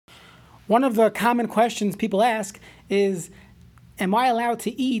One of the common questions people ask is, am I allowed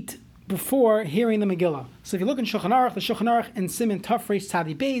to eat before hearing the Megillah? So if you look in Shulchan Aruch, the Shulchan Aruch in Siman Taf Reish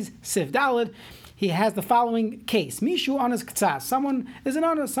Tzadi Beis, Sif Daled, he has the following case. Mishu Anas K'tzas. Someone is an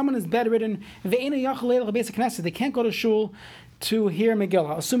honest, someone is bedridden, Ve'ena Yachal Leil B'Beis HaKnesset. They can't go to shul to hear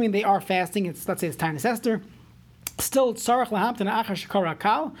Megillah. Assuming they are fasting, let's say it's Tainus Esther. Still, Tzarech Lahamtin Achar Shekara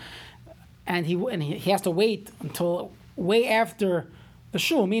Kal, and he has to wait until way after the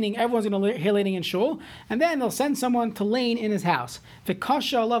shul, meaning everyone's going to hear laning in shul, and then they'll send someone to lane in his house.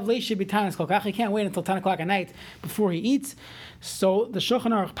 V'kasha alav leishi b'tanis kolkach. He can't wait until 10 o'clock at night before he eats. So the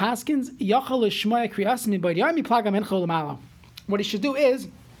Shulchan Aruch paskins yachal l'shmoya kriyas mibayid yami plaga mincha l'mala. What he should do is,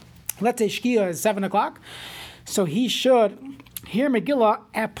 let's say Shkia is 7 o'clock, so he should hear Megillah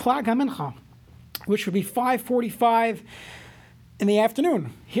at Plag HaMincha, which would be 5:45 in the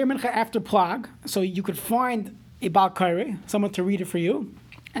afternoon. Hear Mincha after Plag, so you could find a Baal Kairi, someone to read it for you,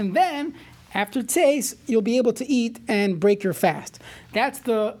 and then after Tzeis, you'll be able to eat and break your fast. That's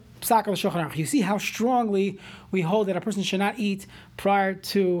the Psak of the Shulchan Aruch. You see how strongly we hold that a person should not eat prior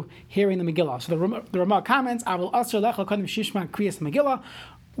to hearing the Megillah. So the Ramah comments, "Avol asher lecha kadem shishman kriyas Megillah."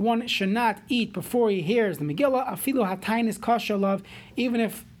 One should not eat before he hears the Megillah. Afilu hatainis kasha love, even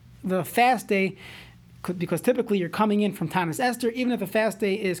if the fast day, because typically you're coming in from Tanis Esther, even if the fast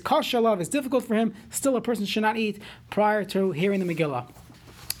day is kasha love, is difficult for him, still a person should not eat prior to hearing the Megillah.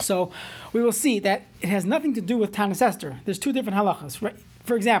 So we will see that it has nothing to do with Tanis Esther. There's two different halachas. Right?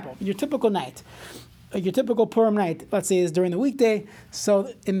 For example, your typical night, your typical Purim night, let's say, is during the weekday.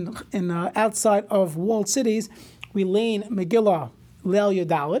 So in outside of walled cities, we lane Megillah Leil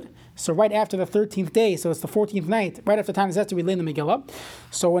Yodalid. So right after the 13th day, so it's the 14th night, right after Tanis Esther, we lane the Megillah.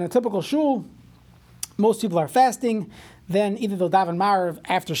 So in a typical shul, most people are fasting. Then either they'll daven Marav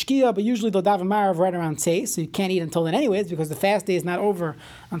after Shkia, but usually they'll daven Marav right around Tzeis, so you can't eat until then anyways, because the fast day is not over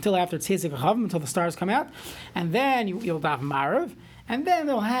until after Tzeis HaChavim, until the stars come out. And then you'll daven Marav, and then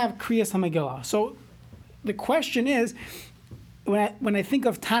they'll have Kriyas HaMegillah. So the question is, when I think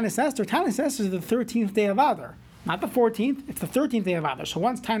of Tanis Esther is the 13th day of Adar. Not the 14th, it's the 13th day of Adar. So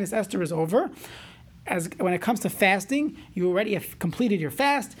once Tanis Esther is over, when it comes to fasting, you already have completed your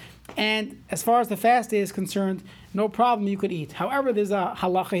fast, and as far as the fast day is concerned, no problem, you could eat. However, there's a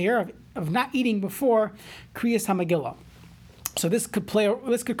halacha here of not eating before Kriyas HaMegillah. So this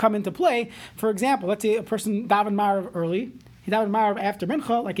could come into play. For example, let's say a person daven Marav early, he daven Marav after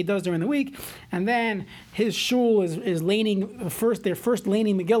Mincha, like he does during the week, and then his shul is laning their first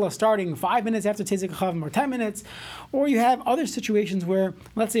laning Megillah starting 5 minutes after Tzeis HaChavim or 10 minutes. Or you have other situations where,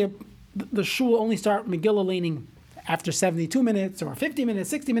 let's say, the shul only start Megillah laning after 72 minutes or 50 minutes,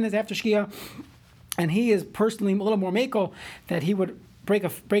 60 minutes after Shkia, and he is personally a little more makel that he would break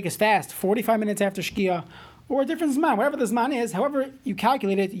his fast 45 minutes after Shkia, or a different Zman, whatever the Zman is, however you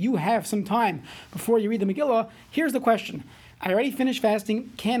calculate it, you have some time before you read the Megillah. Here's the question. I already finished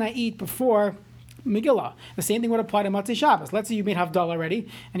fasting, can I eat before Megillah? The same thing would apply to Matzei Shabbos. Let's say you made Havdalah already,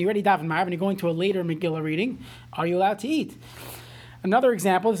 and you already daven Marav, and you're going to a later Megillah reading. Are you allowed to eat? Another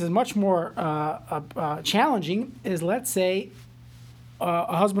example, this is much more challenging, is let's say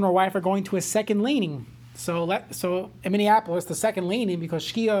a husband or wife are going to a second laning. So in Minneapolis, the second laning, because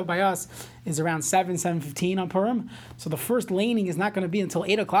Shkia by us is around 7:15 on Purim, so the first laning is not going to be until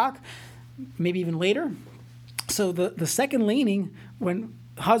 8 o'clock, maybe even later. So the second laning, when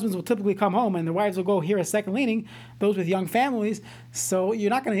husbands will typically come home and their wives will go hear a second laning, those with young families, so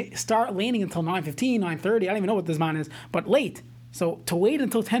you're not going to start laning until 9:15, 9:30, I don't even know what this man is, but late. So to wait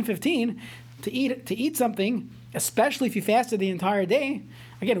until 10:15 to eat something, especially if you fasted the entire day,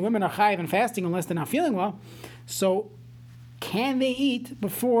 again, women are chayiv and fasting unless they're not feeling well, so can they eat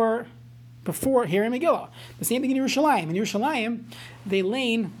before hearing Megillah? The same thing in Yerushalayim. In Yerushalayim, they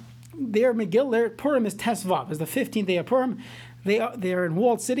lane their Megillah, their Purim is Tesvav, is the 15th day of Purim. They are in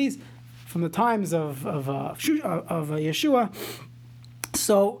walled cities from the times of Yeshua.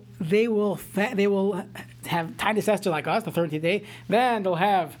 So they will have Tanis Esther like us, the 13th day. Then they'll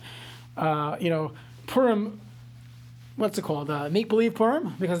have Purim. What's it called? Make believe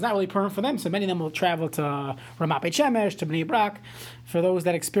Purim, because it's not really Purim for them. So many of them will travel to Ramat Beit Shemesh, to Bnei Brak. For those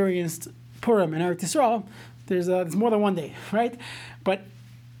that experienced Purim in Eretz Yisrael, there's more than one day, right? But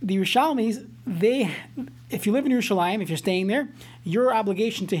the Yerushalmis, if you live in Yerushalayim, if you're staying there, your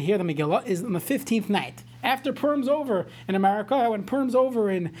obligation to hear the Megillah is on the 15th night. After Purim's over in America, when Purim's over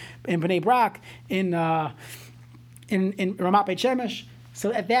in Bnei Brak, in Ramat Beit Shemesh,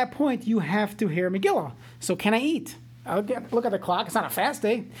 so at that point you have to hear Megillah. So can I eat? Look at the clock. It's not a fast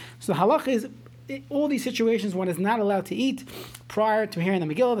day. So the halach is, all these situations one is not allowed to eat prior to hearing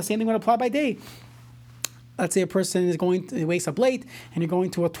the Megillah. The same thing would apply by day. let's say a person wakes up late and you're going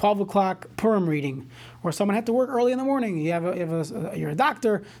to a 12 o'clock Purim reading, or someone had to work early in the morning. You're a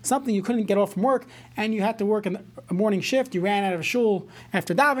doctor, something you couldn't get off from work, and you had to work in a morning shift. You ran out of shul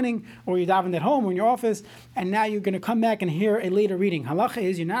after davening, or you davened at home or in your office, and now you're going to come back and hear a later reading. Halacha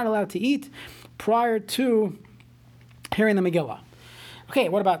is you're not allowed to eat prior to hearing the Megillah. Okay,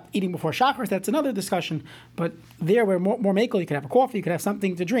 what about eating before Shacharis? That's another discussion. But there, we're more makel. You could have a coffee, you could have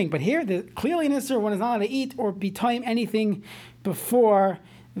something to drink. But here, clearly in Isser, one is not allowed to eat or be time anything before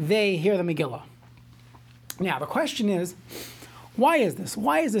they hear the Megillah. Now, the question is, why is this?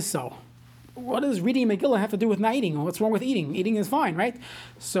 Why is this so? What does reading Megillah have to do with not eating? What's wrong with eating? Eating is fine, right?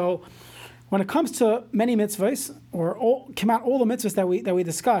 So, when it comes to many mitzvahs, or all the mitzvahs that we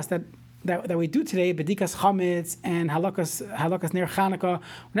discussed, that we do today, Bedikas Chametz and Halakas Ner Chanukah,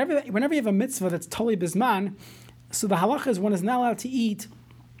 whenever you have a mitzvah that's totally bisman, so the halacha is one is not allowed to eat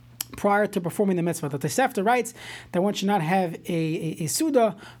prior to performing the mitzvah. The Tosefta writes that one should not have a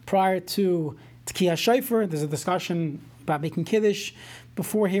Suda prior to Tkiyah Shofar. There's a discussion about making Kiddush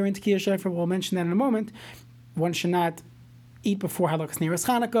before hearing Tkiyah Shofar. We'll mention that in a moment. One should not eat before Halakas Ner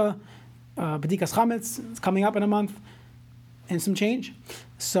Chanukah, Bedikas Chametz. It's coming up in a month and some change.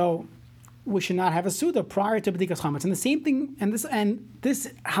 So we should not have a Suda prior to B'dikas Chametz. And the same thing, and this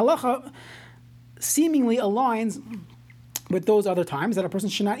halacha seemingly aligns with those other times that a person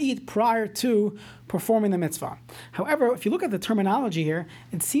should not eat prior to performing the mitzvah. However, if you look at the terminology here,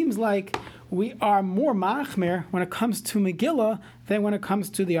 it seems like we are more machmer when it comes to Megillah than when it comes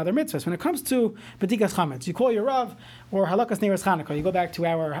to the other mitzvahs. When it comes to B'dikas Chametz, you call your Rav, or Halakas Neiras Chanukah. You go back to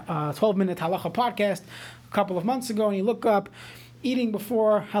our 12-minute halacha podcast a couple of months ago, and you look up eating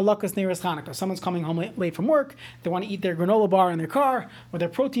before Halakas Neiras Chanukah. Someone's coming home late from work. They want to eat their granola bar in their car or their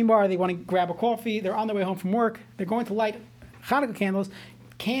protein bar. They want to grab a coffee. They're on their way home from work. They're going to light Chanukah candles.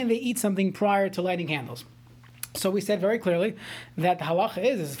 Can they eat something prior to lighting candles? So we said very clearly that the halacha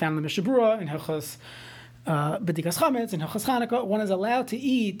is found in the Mishnah Berurah, in Hilchos B'dikas Chametz, in Hilchos Chanukah. One is allowed to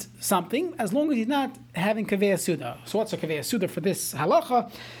eat something as long as he's not having Kaveh Suda. So what's a Kaveh Suda for this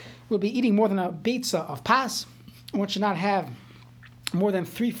halacha? We'll be eating more than a beitza of pas. One should not have more than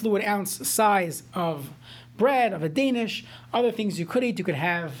 3 fluid ounce size of bread, of a Danish. Other things you could eat, you could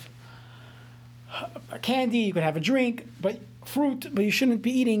have a candy, you could have a drink, but fruit, but you shouldn't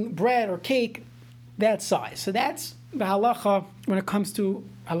be eating bread or cake that size. So that's the halacha when it comes to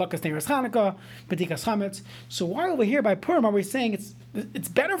Halakas Neiras Chanukah, B'dikas Chametz. So why over here by Purim are we saying it's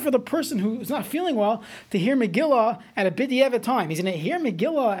better for the person who's not feeling well to hear Megillah at a B'diavad time? He's going to hear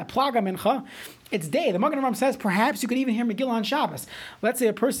Megillah at Plaga Mincha. It's day. The Magen Avraham says perhaps you could even hear Megillah on Shabbos. Let's say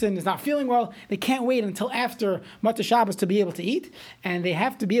a person is not feeling well. They can't wait until after Matzah Shabbos to be able to eat, and they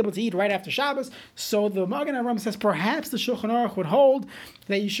have to be able to eat right after Shabbos. So the Magen Avraham says perhaps the Shulchan Aruch would hold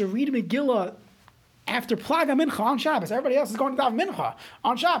that you should read Megillah after Plaga Mincha on Shabbos. Everybody else is going to Dav Mincha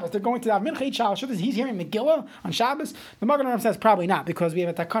on Shabbos. They're going to Dav Mincha, eat Shabbos. He's hearing Megillah on Shabbos. The Magen Avraham says probably not, because we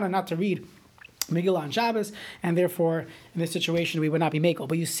have a takana not to read Megillah on Shabbos, and therefore in this situation we would not be makel.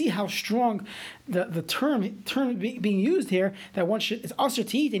 But you see how strong the term being used here, that one should, it's usher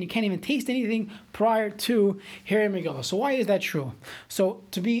to eat and you can't even taste anything prior to hearing Megillah. So why is that true? So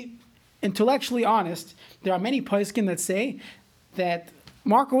to be intellectually honest, there are many poskim that say that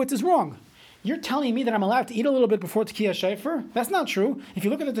Markowitz is wrong. You're telling me that I'm allowed to eat a little bit before Tkiyah Shofar? That's not true. If you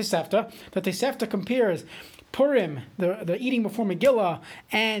look at the Tosefta compares Purim, the eating before Megillah,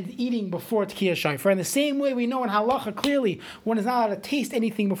 and eating before Tkiyah Shofar. In the same way we know in Halacha clearly, one is not allowed to taste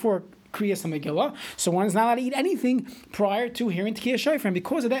anything before Kriyas Megillah, so one is not allowed to eat anything prior to hearing Tkiyah Shofar. And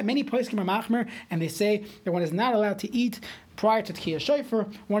because of that, many poskim are machmer, and they say that one is not allowed to eat prior to Tkiyah Shofar.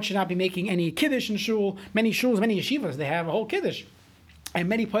 One should not be making any Kiddush in shul. Many shuls, many yeshivas, they have a whole Kiddush. And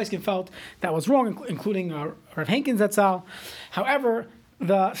many poskim felt that was wrong, including Rav Henkins Zatzal. However,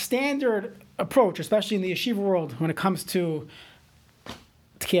 the standard approach, especially in the yeshiva world, when it comes to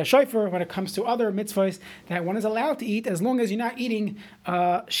Tkiyah Shofar, when it comes to other mitzvahs, that one is allowed to eat as long as you're not eating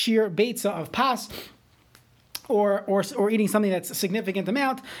sheer beitza of pas, or eating something that's a significant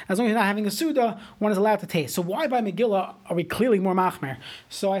amount. As long as you're not having a Suda, one is allowed to taste. So why by Megillah are we clearly more machmer?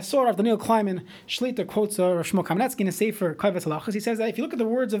 So I saw Rav Daniel Kleiman Shlita quotes Rav Shmuel Kamenetsky in a sefer Kaveh Halachos. He says that if you look at the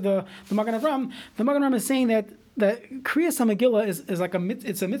words of the Magen Avraham, the Magen Avraham is saying that Kriyas HaMegillah is like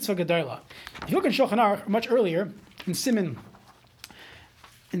it's a mitzvah gedola. If you look in Shulchan Aruch much earlier in Siman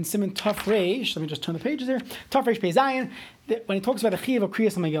Taf Reish, let me just turn the pages here. Taf Reish Pei Zayin, when he talks about the chiyuv of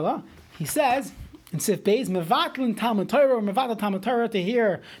Kriyas HaMegillah, he says in Sif Beis, mevatlin Talmud Torah, or mevatel Talmud Torah to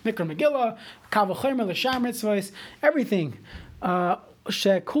hear Mikra Megillah, Kal V'chomer l'shar mitzvahs, everything.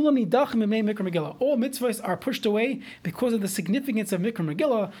 Shekulam nidachim b'mei Mikra Megillah. All mitzvahs are pushed away because of the significance of Mikra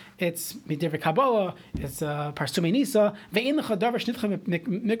Megillah. It's Midivri Kabbalah, it's Parsumei Nisa. Ve'in lecha davar shnitcha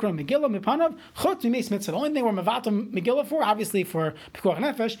Mikra Megillah mipanav chutz mimeis mitzvah. The only thing we're mevatam Megillah for, obviously for Pikuach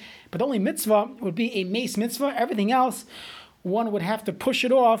Nefesh, but the only mitzvah would be a mace mitzvah. Everything else, one would have to push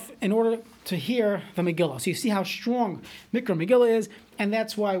it off in order to hear the Megillah. So you see how strong Mikra Megillah is, and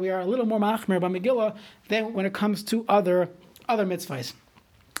that's why we are a little more machmer by Megillah than when it comes to other mitzvahs.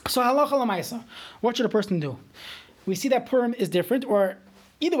 So halacha l'maisa, what should a person do? We see that Purim is different, or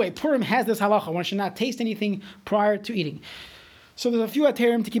either way, Purim has this halacha. One should not taste anything prior to eating. So there's a few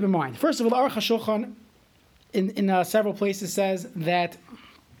aterim to keep in mind. First of all, the Aruch HaShulchan in several places says that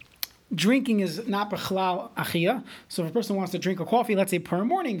drinking is not b'chlal achiyah. So if a person wants to drink a coffee, let's say per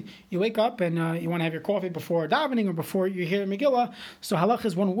morning, you wake up and you want to have your coffee before davening or before you hear Megillah. So halach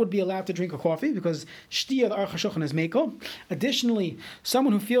is one would be allowed to drink a coffee because shtiyah the Aruch HaShulchan is meiko. Additionally,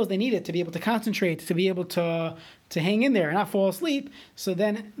 someone who feels they need it to be able to concentrate, to be able to hang in there and not fall asleep, so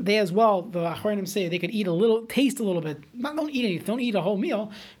then they as well, the Achronim say they could eat a little, taste a little bit. Don't eat anything, don't eat a whole meal,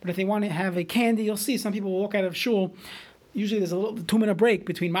 but if they want to have a candy, you'll see some people will walk out of shul. Usually there's a little 2-minute break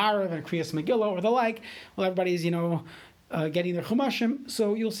between Ma'ariv and Kriyas Megillah or the like. Well, everybody's, getting their chumashim.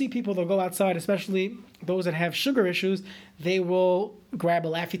 So you'll see people, they'll go outside, especially those that have sugar issues, they will grab a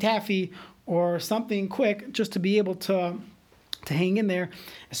Laffy Taffy or something quick just to be able to hang in there,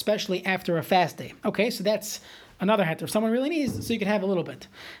 especially after a fast day. Okay, so that's another heter. If someone really needs, so you can have a little bit.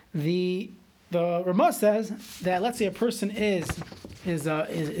 The Ramah says that let's say a person is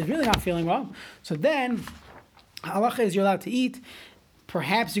really not feeling well, so then halacha is you're allowed to eat.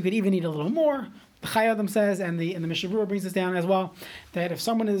 Perhaps you could even eat a little more. The Chai Adam says, and the Mishnah Berurah brings this down as well, that if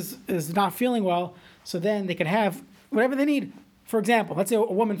someone is not feeling well, so then they could have whatever they need. For example, let's say a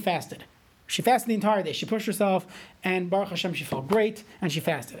woman fasted. She fasted the entire day. She pushed herself, and Baruch Hashem, she felt great, and she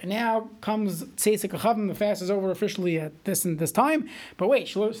fasted. And now comes Tzeisik Achavim, the fast is over officially at this and this time. But wait,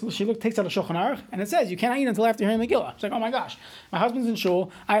 she takes out a Shulchan Aruch, and it says you cannot eat until after hearing Megillah. It's like, oh my gosh, my husband's in shul.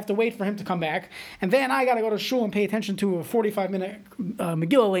 I have to wait for him to come back, and then I got to go to shul and pay attention to a 45-minute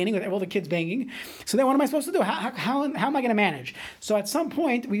Megillah laning with all the kids banging. So then, what am I supposed to do? How am I going to manage? So at some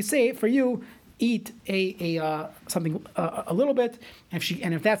point, we say for you, eat something a little bit,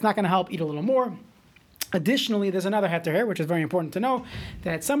 and if that's not going to help, eat a little more. Additionally, there's another heter here, which is very important to know,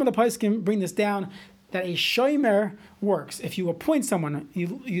 that some of the poskim bring this down, that a shomer works. If you appoint someone,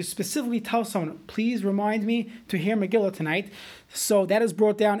 you specifically tell someone, please remind me to hear Megillah tonight. So that is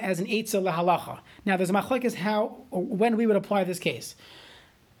brought down as an eitzah lehalacha. Now, there's a machlekes when we would apply this case.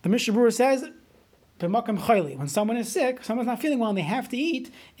 The Mishnah Berurah says, when someone is sick, someone's not feeling well, and they have to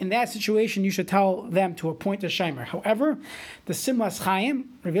eat, in that situation, you should tell them to appoint a shomer. However, the Simlas Chaim,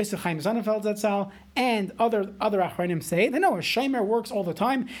 Rav Yosef Chaim Sonnenfeld Zatzal, and other Achronim say that no, a shomer works all the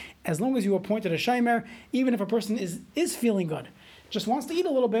time, as long as you appointed a shomer, even if a person is feeling good, just wants to eat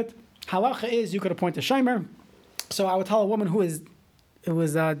a little bit. Halacha is you could appoint a shomer. So I would tell a woman who was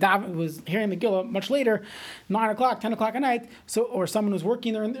hearing Megillah much later, 9 o'clock, 10 o'clock at night, or someone who's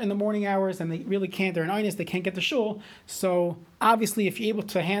working there in the morning hours and they really can't, they're in Einus, they can't get to shul. So obviously if you're able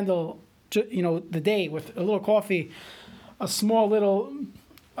to handle the day with a little coffee, a small little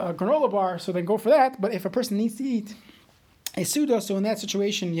granola bar, so then go for that. But if a person needs to eat a suda, so in that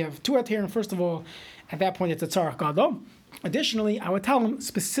situation you have two aterim. First of all, at that point it's a tzarach gadol. Additionally, I would tell him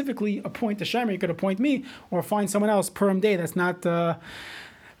specifically appoint a shomer. You could appoint me or find someone else Purim day that's not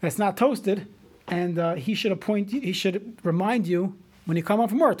toasted, and he should remind you when you come home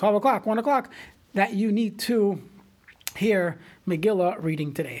from work, 12 o'clock, 1 o'clock, that you need to hear Megillah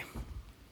reading today.